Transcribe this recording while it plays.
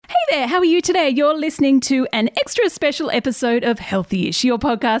there, how are you today? You're listening to an extra special episode of Healthy-ish, your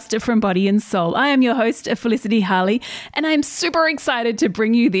podcast from Body and Soul. I am your host, Felicity Harley, and I'm super excited to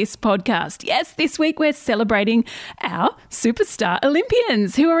bring you this podcast. Yes, this week we're celebrating our superstar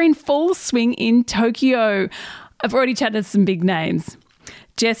Olympians who are in full swing in Tokyo. I've already chatted to some big names.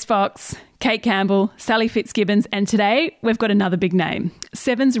 Jess Fox, Kate Campbell, Sally Fitzgibbons, and today we've got another big name,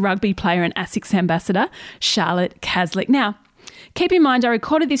 Sevens rugby player and ASICS ambassador, Charlotte Caslick. Now, keep in mind, I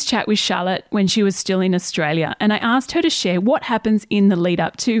recorded this chat with Charlotte when she was still in Australia, and I asked her to share what happens in the lead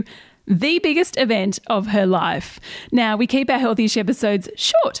up to the biggest event of her life. Now, we keep our Healthy-ish episodes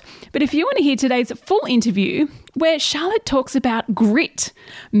short, but if you want to hear today's full interview, where Charlotte talks about grit,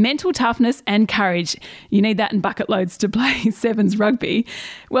 mental toughness and courage, you need that in bucket loads to play Sevens rugby,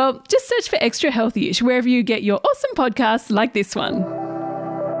 well, just search for Extra Healthy-ish wherever you get your awesome podcasts like this one.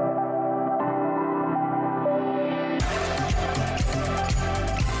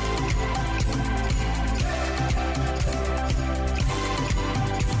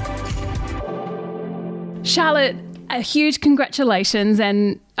 Charlotte, a huge congratulations,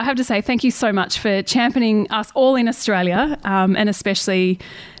 and I have to say thank you so much for championing us all in Australia, and especially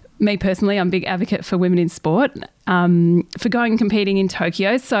me personally. I'm a big advocate for women in sport, for going and competing in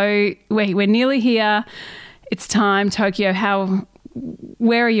Tokyo. So we're nearly here. It's time, Tokyo.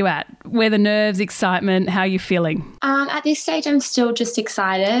 Where are you at? Where the nerves, excitement, how are you feeling? At this stage, I'm still just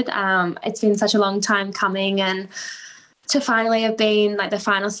excited. It's been such a long time coming, and to finally have been like the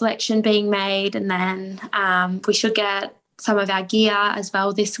final selection being made, and then we should get some of our gear as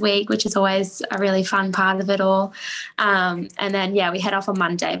well this week, which is always a really fun part of it all. And then, we head off on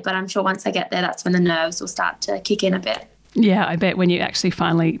Monday, but I'm sure once I get there, that's when the nerves will start to kick in a bit. Yeah, I bet when you're actually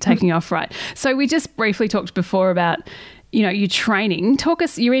finally taking off, right. So we just briefly talked before about, your training.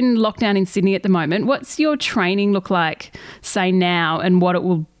 You're in lockdown in Sydney at the moment. What's your training look like, say now, and what it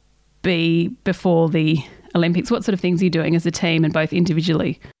will be before the Olympics? What sort of things are you doing as a team and both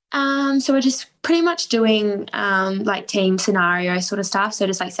individually? So we're just pretty much doing like team scenario sort of stuff. So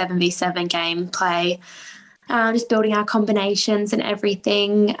just like 7v7 game play, just building our combinations and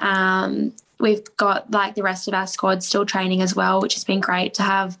everything. We've got like the rest of our squad still training as well, which has been great to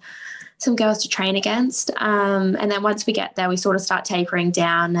have some girls to train against. And then once we get there, we sort of start tapering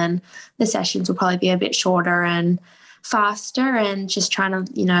down, and the sessions will probably be a bit shorter and faster, and just trying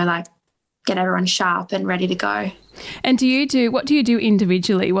to, get everyone sharp and ready to go. And what do you do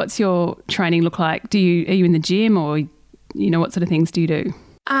individually? What's your training look like? Are you in the gym, or, what sort of things do you do?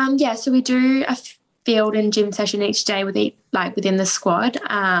 So we do a field and gym session each day within the squad.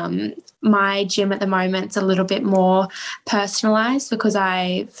 My gym at the moment's a little bit more personalised because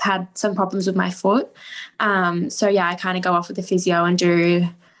I've had some problems with my foot. I kind of go off with the physio and do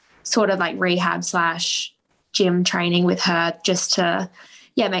sort of like rehab / gym training with her, just to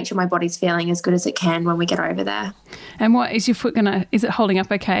make sure my body's feeling as good as it can when we get over there. And what is your foot is it holding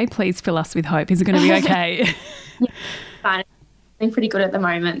up okay? Please fill us with hope. Is it going to be okay? Fine. I'm pretty good at the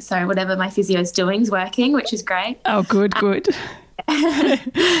moment, so whatever my physio's doing is working, which is great. Oh, good.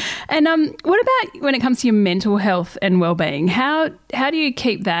 And what about when it comes to your mental health and well-being? How do you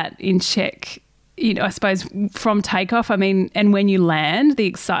keep that in check? I suppose from takeoff, and when you land,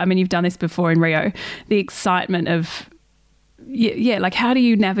 you've done this before in Rio, the excitement of how do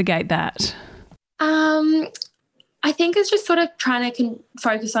you navigate that? I think it's just sort of trying to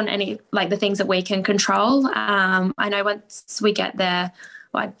focus on the things that we can control. I know once we get there,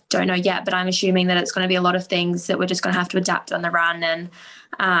 well, I don't know yet, but I'm assuming that it's going to be a lot of things that we're just going to have to adapt on the run,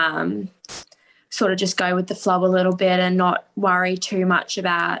 and sort of just go with the flow a little bit and not worry too much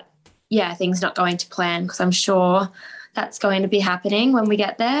about, things not going to plan, because I'm sure that's going to be happening when we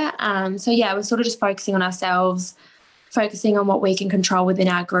get there. We're sort of just focusing on ourselves, focusing on what we can control within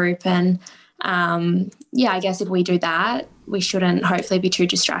our group. And, I guess if we do that, we shouldn't hopefully be too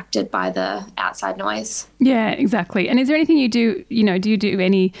distracted by the outside noise. Yeah, exactly. And is there anything you do, do you do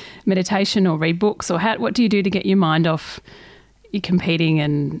any meditation or read books, or what do you do to get your mind off your competing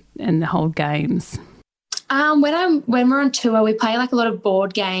and the whole games? When we're on tour, we play like a lot of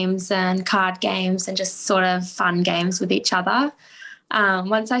board games and card games and just sort of fun games with each other.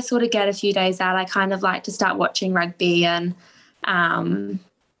 Once I sort of get a few days out, I kind of like to start watching rugby and, kind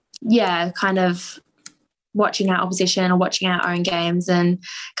of watching our opposition or watching our own games and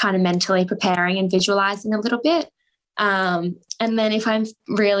kind of mentally preparing and visualising a little bit. And then if I'm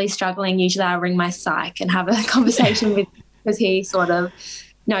really struggling, usually I'll ring my psych and have a conversation with him, because he sort of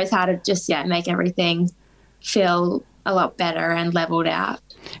knows how to just, make everything feel a lot better and levelled out.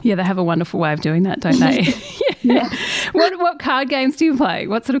 Yeah, they have a wonderful way of doing that, don't they? Yeah. What card games do you play?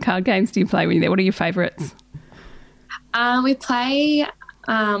 What sort of card games do you play when you're there? What are your favourites? We play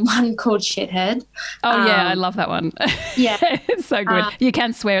one called Shithead. Oh, yeah, I love that one. Yeah. It's so good. You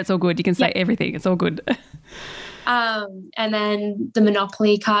can swear, it's all good. You can say everything. It's all good. And then the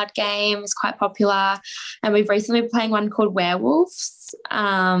Monopoly card game is quite popular. And we've recently been playing one called Werewolves,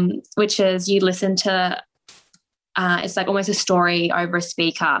 which is you listen to, it's like almost a story over a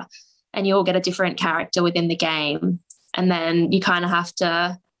speaker, and you all get a different character within the game. And then you kind of have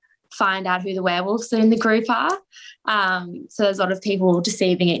to find out who the werewolves in the group are. So there's a lot of people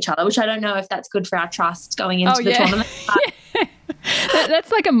deceiving each other, which I don't know if that's good for our trust going into the tournament.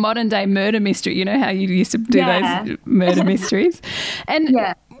 That's like a modern day murder mystery. You know how you used to do those murder mysteries? And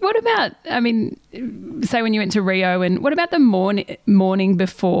what about, I mean, say when you went to Rio, and what about the morning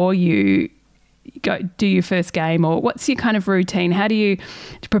before you go do your first game, or what's your kind of routine? How do you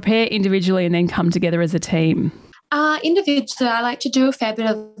prepare individually and then come together as a team? Individually, I like to do a fair bit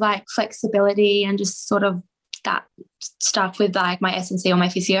of like flexibility and just sort of that stuff with like my S&C or my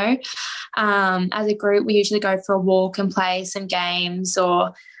physio. As a group, we usually go for a walk and play some games,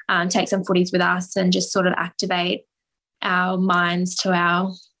 or take some footies with us and just sort of activate our minds to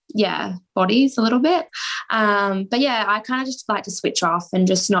our bodies a little bit. But yeah, I kind of just like to switch off and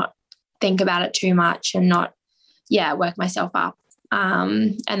just not think about it too much and not work myself up.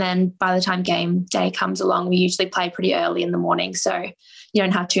 And then by the time game day comes along, we usually play pretty early in the morning, so you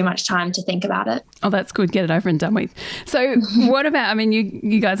don't have too much time to think about it. Oh, that's good. Get it over and done with. So what about, I mean,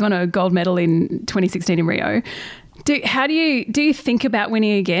 you guys won a gold medal in 2016 in Rio. Do you think about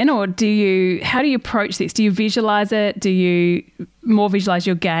winning again, or how do you approach this? Do you visualize it? Do you more visualize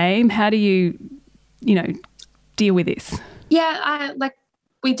your game? How do you deal with this? Yeah,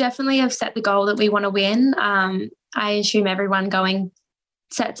 we definitely have set the goal that we want to win. I assume everyone going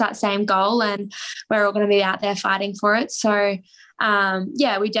sets that same goal, and we're all going to be out there fighting for it. So,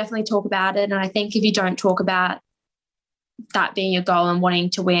 we definitely talk about it. And I think if you don't talk about that being your goal and wanting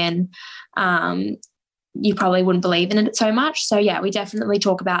to win, you probably wouldn't believe in it so much. So, we definitely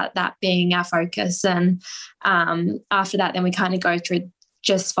talk about that being our focus. And after that, then we kind of go through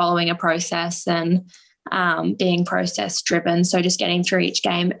just following a process and being process driven. So just getting through each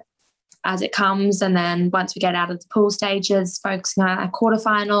game as it comes, and then once we get out of the pool stages, focusing on our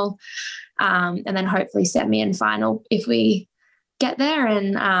quarterfinal, and then hopefully semi and final if we get there.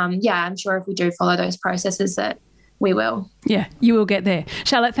 And I'm sure if we do follow those processes that we will. Yeah, you will get there.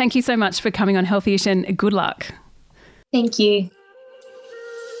 Charlotte, thank you so much for coming on Healthyish, and good luck. Thank you.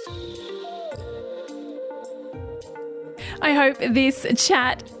 I hope this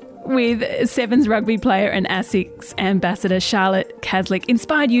chat with Sevens rugby player and ASICS ambassador Charlotte Caslick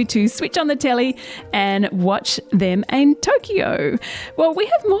inspired you to switch on the telly and watch them in Tokyo. Well, we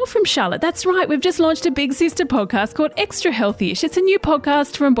have more from Charlotte. That's right. We've just launched a big sister podcast called Extra Healthyish. It's a new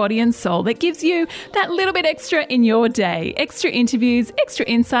podcast from Body and Soul that gives you that little bit extra in your day. Extra interviews, extra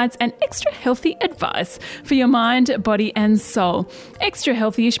insights, and extra healthy advice for your mind, body, and soul. Extra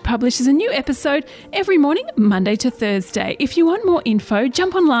Healthyish publishes a new episode every morning, Monday to Thursday. If you want more info,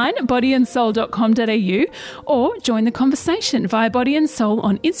 jump online, bodyandsoul.com.au, or join the conversation via Body and Soul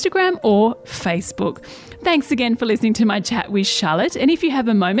on Instagram or Facebook. Thanks again for listening to my chat with Charlotte. And if you have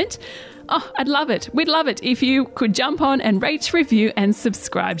a moment, I'd love it. We'd love it if you could jump on and rate, review, and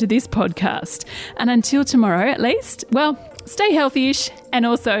subscribe to this podcast. And until tomorrow, at least, well, stay healthyish and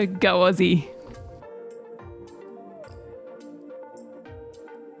also go Aussie.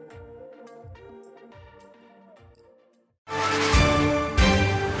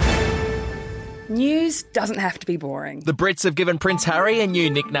 News doesn't have to be boring. The Brits have given Prince Harry a new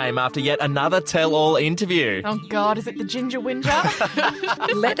nickname after yet another tell-all interview. Oh God, is it the Ginger Whinger?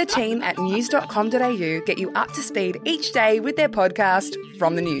 Let the team at news.com.au get you up to speed each day with their podcast,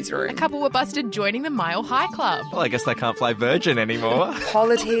 From the Newsroom. A couple were busted joining the Mile High Club. Well, I guess they can't fly Virgin anymore.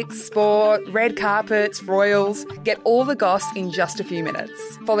 Politics, sport, red carpets, royals. Get all the goss in just a few minutes.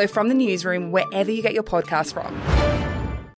 Follow From the Newsroom wherever you get your podcasts from.